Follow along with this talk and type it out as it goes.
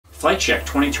FlightCheck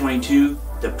 2022,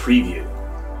 the preview.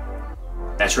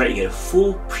 That's right, you get a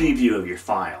full preview of your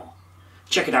file.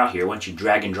 Check it out here. Once you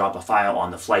drag and drop a file on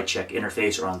the FlightCheck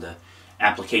interface or on the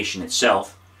application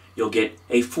itself, you'll get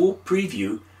a full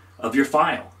preview of your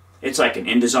file. It's like an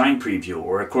InDesign preview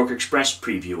or a QuarkXPress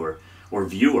preview or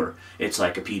viewer. It's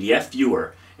like a PDF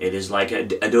viewer. It is like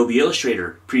an Adobe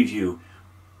Illustrator previewer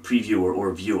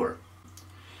or viewer,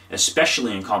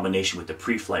 especially in combination with the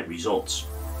pre-flight results.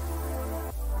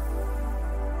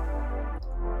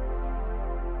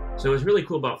 So what's really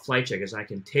cool about FlightCheck is I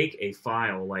can take a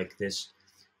file like this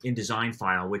InDesign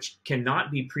file, which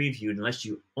cannot be previewed unless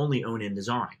you only own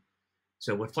InDesign.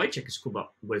 So what FlightCheck is cool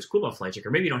about, what is cool about FlightCheck, or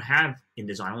maybe you don't have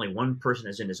InDesign, only one person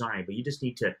has InDesign, but you just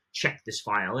need to check this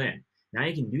file in. Now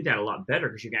you can do that a lot better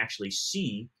because you can actually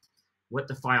see what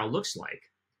the file looks like.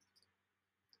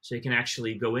 So you can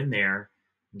actually go in there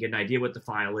and get an idea what the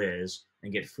file is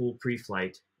and get full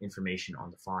pre-flight information on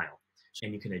the file.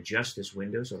 And you can adjust this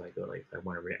window. So if I go like, I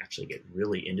want to actually get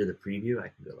really into the preview, I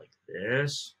can go like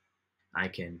this. I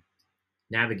can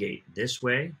navigate this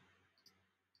way.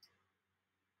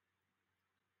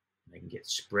 I can get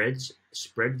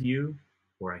spread view,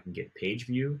 or I can get page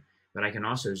view, but I can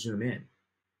also zoom in.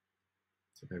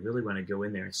 So if I really want to go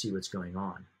in there and see what's going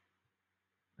on,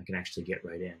 I can actually get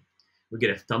right in. We get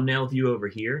a thumbnail view over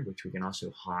here, which we can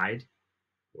also hide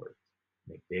or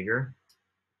make bigger.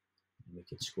 And we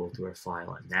can scroll through our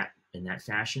file in that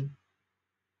fashion,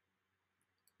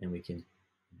 and we can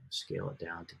scale it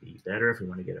down to be better if we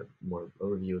want to get a more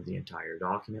overview of the entire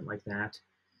document like that,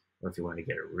 or if you want to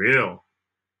get a real,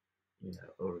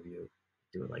 overview,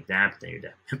 do it like that. But then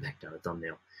you're back down to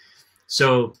thumbnail.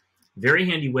 So very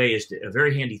handy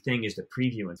thing is the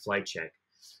preview in FlightCheck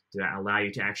to allow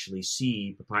you to actually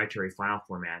see proprietary file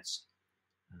formats,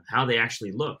 how they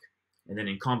actually look, and then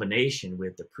in combination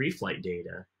with the pre-flight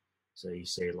data. So you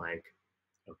say like,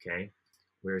 okay,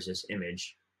 where's this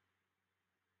image?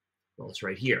 Well, it's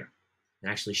right here. It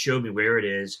actually showed me where it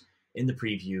is in the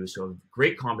preview. So a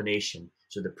great combination.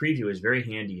 So the preview is very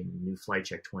handy in the new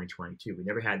FlightCheck 2022. We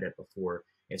never had that before.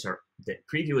 The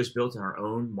preview is built in our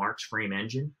own Markzware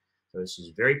engine. So this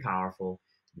is very powerful.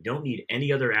 You don't need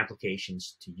any other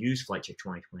applications to use FlightCheck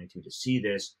 2022 to see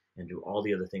this and do all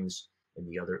the other things in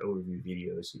the other overview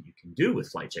videos that you can do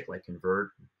with FlightCheck, like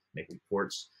convert, make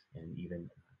reports, and even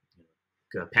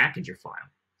package your file.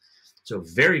 So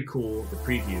very cool, the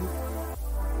preview.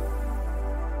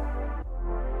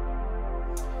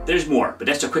 There's more, but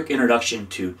that's a quick introduction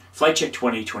to FlightCheck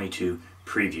 2022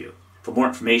 preview. For more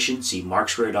information, see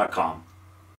markzware.com.